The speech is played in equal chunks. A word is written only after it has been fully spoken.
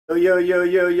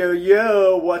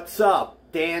Yo, what's up?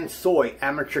 Dansoy,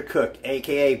 amateur cook,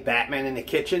 aka Batman in the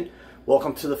kitchen.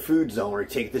 Welcome to the Food Zone, where we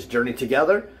take this journey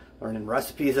together, learning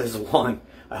recipes as one.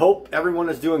 I hope everyone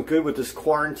is doing good with this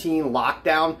quarantine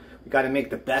lockdown. We got to make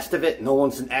the best of it. No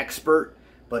one's an expert,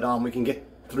 but we can get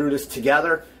through this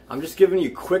together. I'm just giving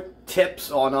you quick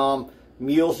tips on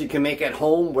meals you can make at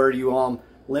home, where you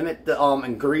limit the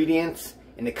ingredients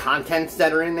and the contents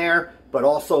that are in there, but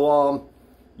also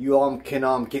you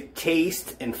can get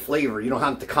taste and flavor. You don't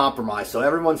have to compromise. So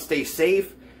everyone stay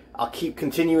safe. I'll keep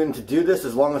continuing to do this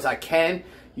as long as I can.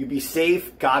 You be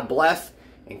safe. God bless.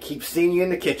 And keep seeing you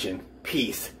in the kitchen.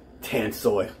 Peace.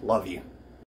 Dansoy. Love you.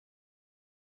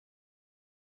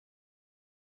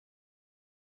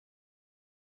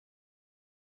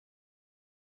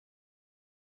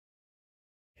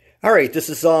 Alright, this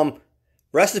is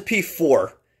recipe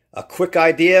 4. A quick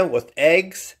idea with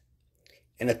eggs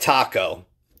and a taco.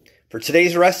 For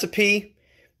today's recipe,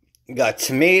 we got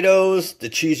tomatoes, the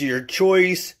cheese of your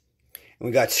choice, and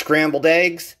we got scrambled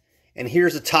eggs. And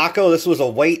here's a taco. This was a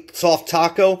white soft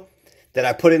taco that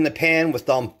I put in the pan with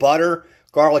butter,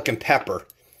 garlic, and pepper.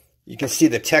 You can see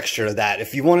the texture of that.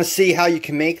 If you want to see how you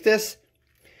can make this,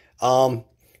 go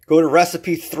to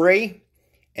recipe 3,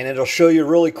 and it'll show you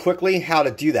really quickly how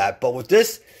to do that. But with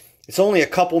this, it's only a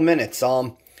couple minutes.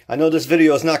 I know this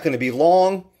video is not going to be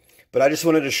long, but I just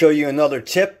wanted to show you another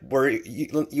tip where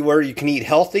you can eat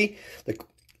healthy.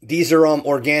 These are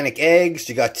organic eggs.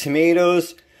 You got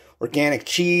tomatoes, organic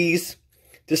cheese.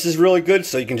 This is really good,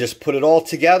 so you can just put it all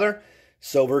together.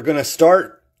 So we're going to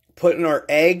start putting our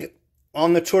egg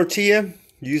on the tortilla.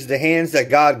 Use the hands that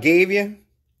God gave you.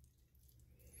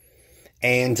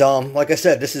 And like I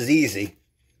said, this is easy.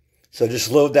 So just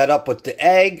load that up with the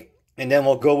egg, and then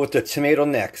we'll go with the tomato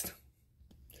next.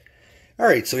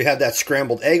 Alright, so we have that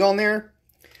scrambled egg on there.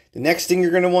 The next thing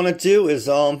you're going to want to do is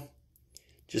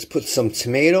just put some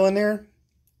tomato in there.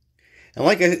 And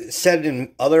like I said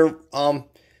in other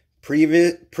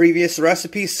previous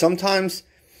recipes, sometimes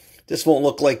this won't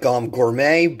look like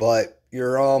gourmet, but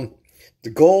the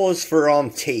goal is for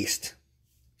taste.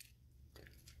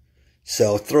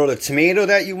 So throw the tomato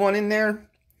that you want in there,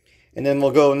 and then we'll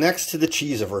go next to the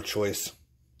cheese of our choice.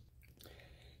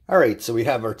 Alright, so we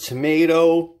have our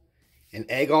tomato and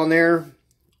egg on there,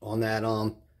 on that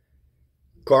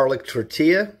garlic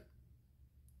tortilla.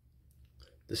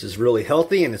 This is really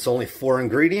healthy, and it's only 4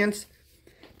 ingredients.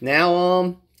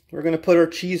 Now we're going to put our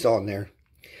cheese on there.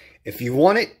 If you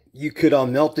want it, you could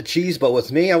melt the cheese, but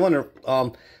with me, I want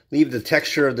to leave the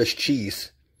texture of this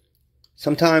cheese.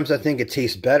 Sometimes I think it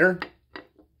tastes better.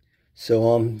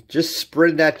 So just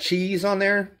spread that cheese on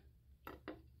there.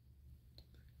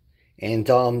 And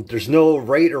there's no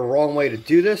right or wrong way to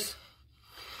do this.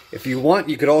 If you want,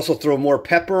 you could also throw more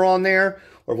pepper on there,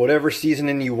 or whatever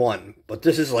seasoning you want. But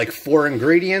this is like 4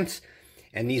 ingredients.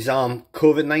 And these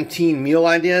COVID-19 meal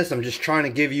ideas, I'm just trying to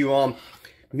give you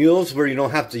meals where you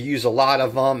don't have to use a lot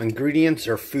of ingredients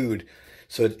or food.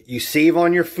 So you save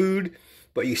on your food,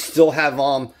 but you still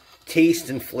have taste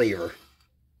and flavor.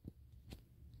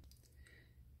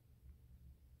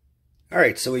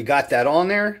 Alright, so we got that on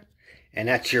there. And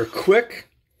that's your quick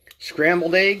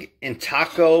scrambled egg and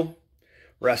taco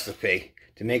recipe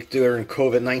to make during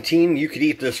COVID-19. You could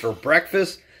eat this for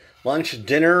breakfast, lunch,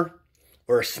 dinner,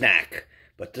 or a snack.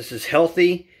 But this is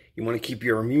healthy. You want to keep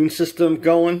your immune system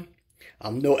going.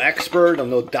 I'm no expert,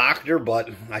 I'm no doctor, but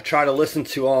I try to listen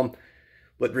to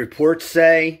what reports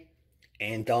say,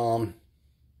 and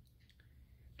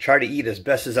try to eat as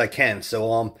best as I can.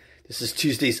 So this is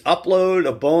Tuesday's upload,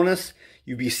 a bonus.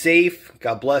 You be safe.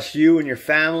 God bless you and your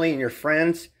family and your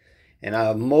friends. And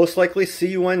I'll most likely see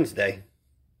you Wednesday.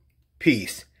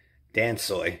 Peace.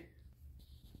 Dansoy.